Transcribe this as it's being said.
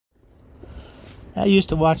I used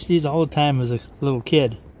to watch these all the time as a little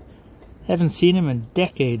kid. Haven't seen them in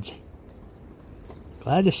decades.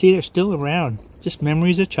 Glad to see they're still around. Just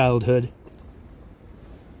memories of childhood.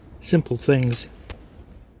 Simple things.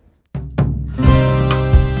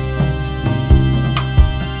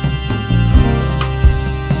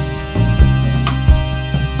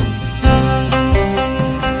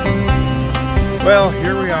 Well,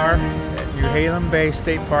 here we are at Nehalem Beach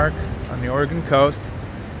State Park on the Oregon coast.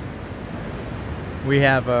 We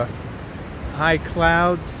have high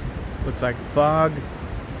clouds, looks like fog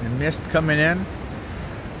and mist coming in.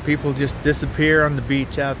 People just disappear on the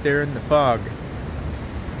beach out there in the fog.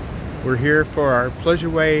 We're here for our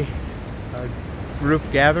Pleasure-Way group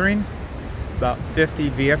gathering, about 50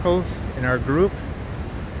 vehicles in our group,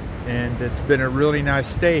 and it's been a really nice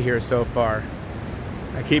stay here so far.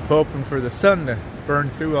 I keep hoping for the sun to burn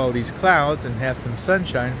through all these clouds and have some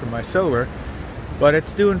sunshine for my solar, but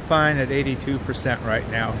it's doing fine at 82% right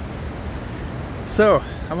now. So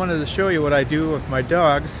I wanted to show you what I do with my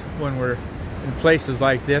dogs when we're in places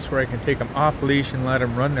like this where I can take them off leash and let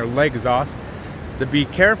them run their legs off, to be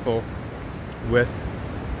careful with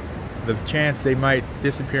the chance they might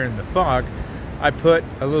disappear in the fog. I put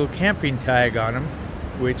a little camping tag on them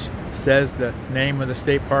which says the name of the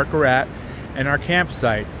state park we're at and our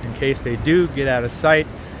campsite, in case they do get out of sight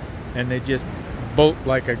and they just bolt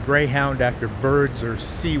like a greyhound after birds or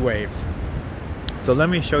sea waves. So let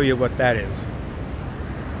me show you what that is.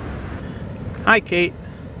 Hi Kate,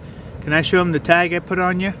 can I show them the tag I put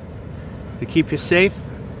on you to keep you safe?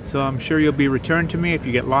 So I'm sure you'll be returned to me if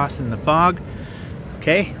you get lost in the fog.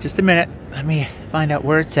 Okay, just a minute, let me find out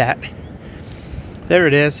where it's at. There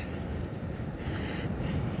it is.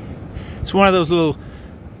 It's one of those little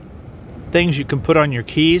things you can put on your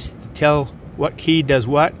keys to tell what key does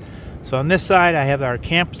what. So on this side I have our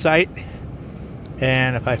campsite,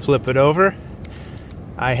 and if I flip it over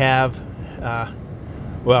I have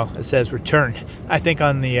well, it says return. I think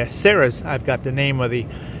on the Sara's I've got the name of the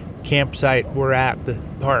campsite we're at, the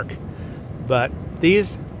park. But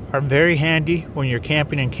these are very handy when you're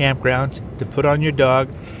camping in campgrounds to put on your dog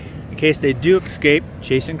in case they do escape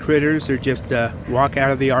chasing critters or just walk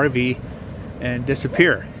out of the RV and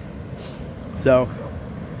disappear. So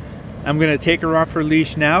I'm gonna take her off her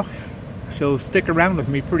leash now. She'll stick around with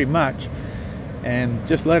me pretty much, and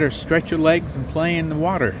just let her stretch her legs and play in the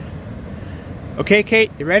water. Okay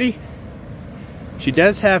Kate, you ready? She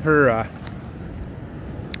does have her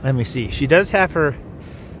let me see, she does have her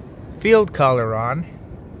field collar on,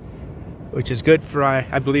 which is good for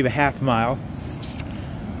I believe a half mile,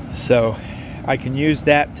 so I can use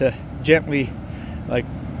that to gently like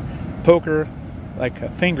poke her like a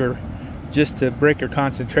finger just to break her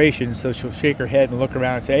concentration, so she'll shake her head and look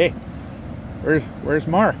around and say, hey, where's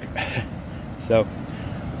Mark? So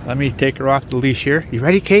let me take her off the leash here. You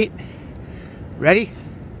ready, Kate? Ready?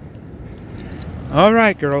 All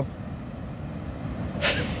right, girl.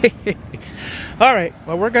 All right,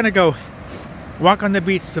 well, we're gonna go walk on the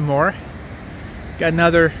beach some more. Got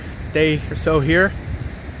another day or so here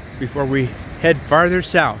before we head farther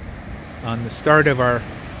south on the start of our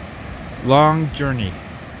long journey.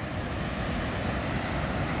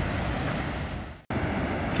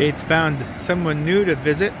 Kate's found someone new to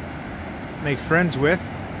visit, make friends with.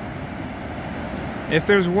 If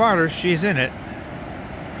there's water, she's in it.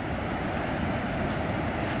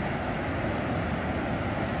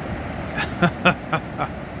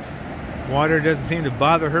 Water doesn't seem to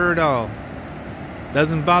bother her at all.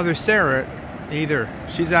 Doesn't bother Sara either.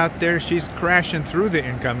 She's out there, she's crashing through the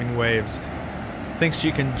incoming waves. Thinks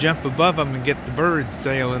she can jump above them and get the birds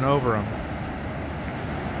sailing over them.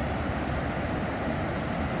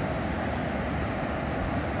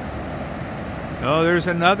 Oh, there's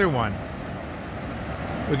another one.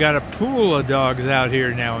 We got a pool of dogs out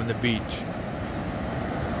here now on the beach.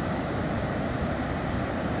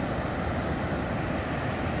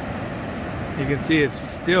 You can see it's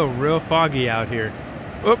still real foggy out here.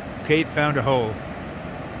 Oop, Kate found a hole.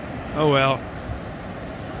 Oh well.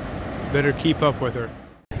 Better keep up with her.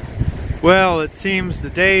 Well, it seems the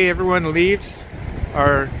day everyone leaves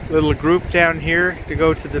our little group down here to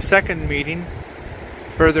go to the second meeting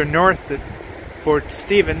further north at Fort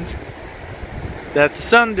Stevens, that the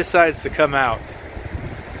sun decides to come out.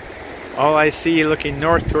 All I see looking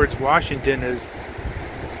north towards Washington is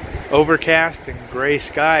overcast and gray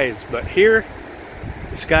skies, but here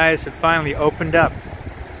the skies have finally opened up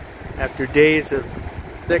after days of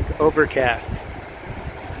thick overcast,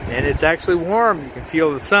 and it's actually warm. You can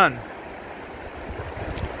feel the sun.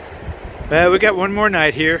 We got one more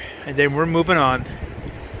night here and then we're moving on.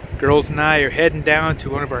 Girls and I are heading down to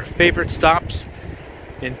one of our favorite stops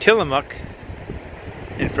in Tillamook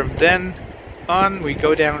And from then on, we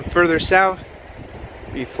go down further south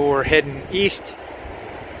before heading east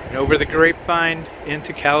and over the grapevine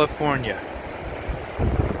into California.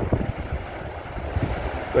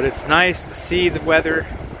 But it's nice to see the weather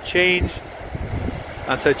change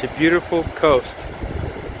on such a beautiful coast.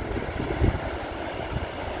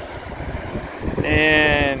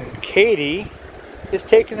 And Katie is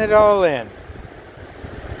taking it all in.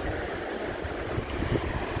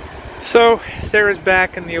 So Sarah's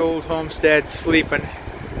back in the old homestead sleeping.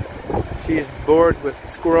 She's bored with the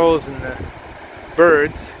squirrels and the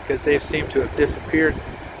birds because they seem to have disappeared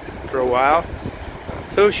for a while.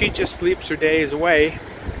 So she just sleeps her days away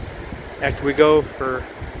after we go for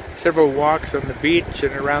several walks on the beach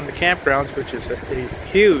and around the campgrounds, which is a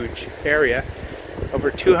huge area.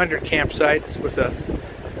 Over 200 campsites with a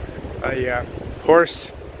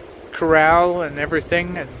horse corral and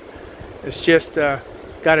everything, and it's just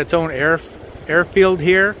got its own airfield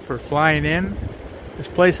here for flying in. This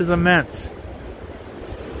place is immense.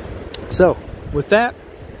 So with that,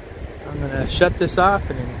 I'm going to shut this off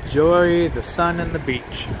and enjoy the sun and the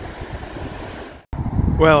beach.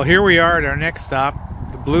 Well, here we are at our next stop,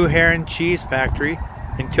 the Blue Heron Cheese Factory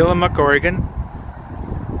in Tillamook, Oregon.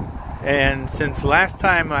 And since last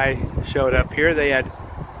time I showed up here, they had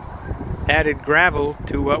added gravel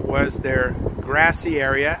to what was their grassy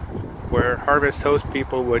area where Harvest Host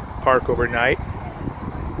people would park overnight.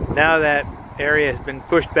 Now that area has been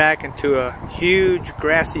pushed back into a huge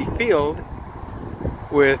grassy field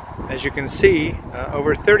with, as you can see,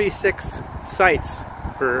 over 36 sites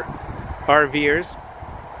for RVers.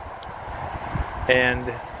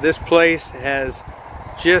 And this place has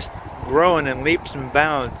just growing in leaps and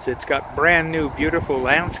bounds. It's got brand new beautiful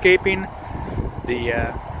landscaping.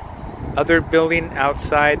 The other building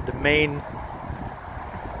outside the main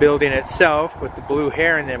building itself with the blue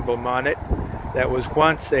heron emblem on it, that was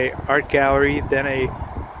once a art gallery, then a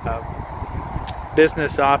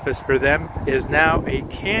business office for them, is now a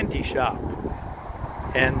candy shop.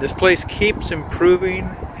 And this place keeps improving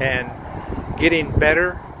and getting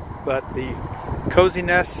better, but the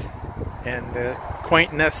coziness and the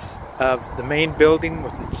quaintness of the main building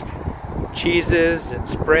with its cheeses and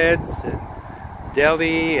spreads and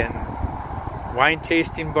deli and wine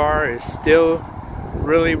tasting bar is still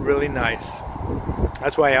really, really nice.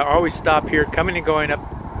 That's why I always stop here, coming and going up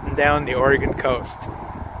and down the Oregon coast.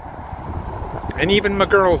 And even my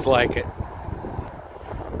girls like it.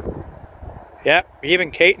 Yep,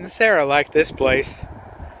 even Kate and Sarah like this place.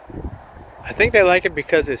 I think they like it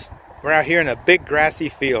because we're out here in a big grassy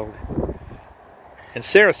field. And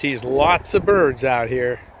Sarah sees lots of birds out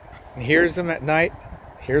here and hears them at night.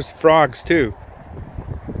 Here's frogs too.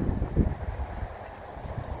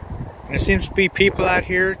 And there seems to be people out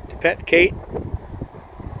here to pet Kate,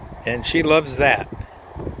 and she loves that.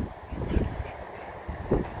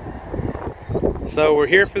 So we're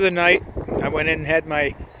here for the night. I went in and had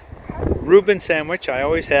my Reuben sandwich. I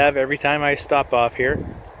always have every time I stop off here.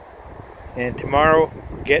 And tomorrow,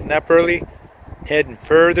 we're getting up early, heading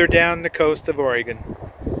further down the coast of Oregon.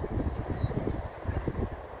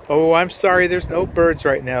 Oh, I'm sorry there's no birds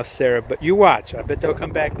right now, Sarah, but you watch. I bet they'll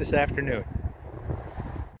come back this afternoon.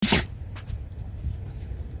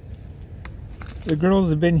 The girls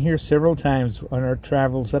have been here several times on our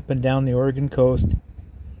travels up and down the Oregon coast.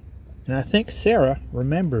 And I think Sarah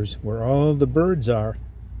remembers where all the birds are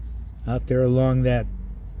out there along that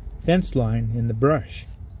fence line in the brush.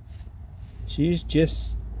 She's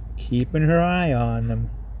just keeping her eye on them,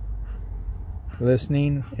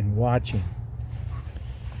 listening and watching.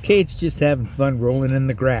 Kate's just having fun rolling in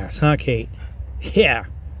the grass, huh, Kate? Yeah,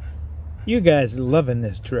 you guys are loving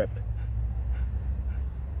this trip.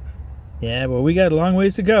 Yeah, well, we got a long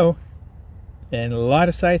ways to go, and a lot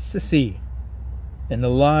of sights to see, and a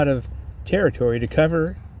lot of territory to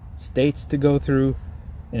cover, states to go through,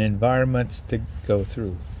 and environments to go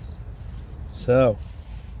through. So,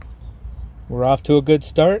 we're off to a good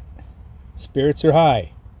start. Spirits are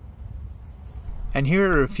high. And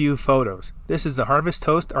here are a few photos. This is the Harvest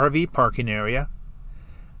Host RV parking area.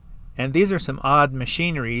 And these are some odd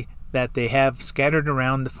machinery that they have scattered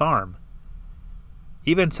around the farm.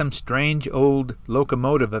 Even some strange old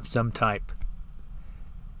locomotive of some type.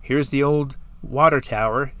 Here's the old water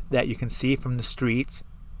tower that you can see from the streets.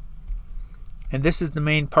 And this is the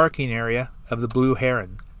main parking area of the Blue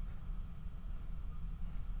Heron.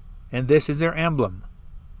 And this is their emblem,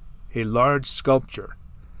 a large sculpture.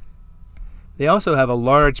 They also have a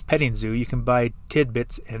large petting zoo. You can buy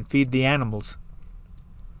tidbits and feed the animals.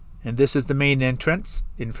 And this is the main entrance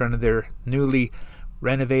in front of their newly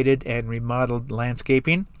renovated and remodeled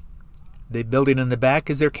landscaping. The building in the back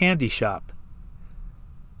is their candy shop.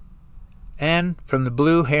 And from the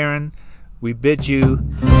Blue Heron, we bid you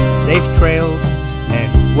safe trails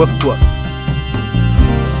and woof woof.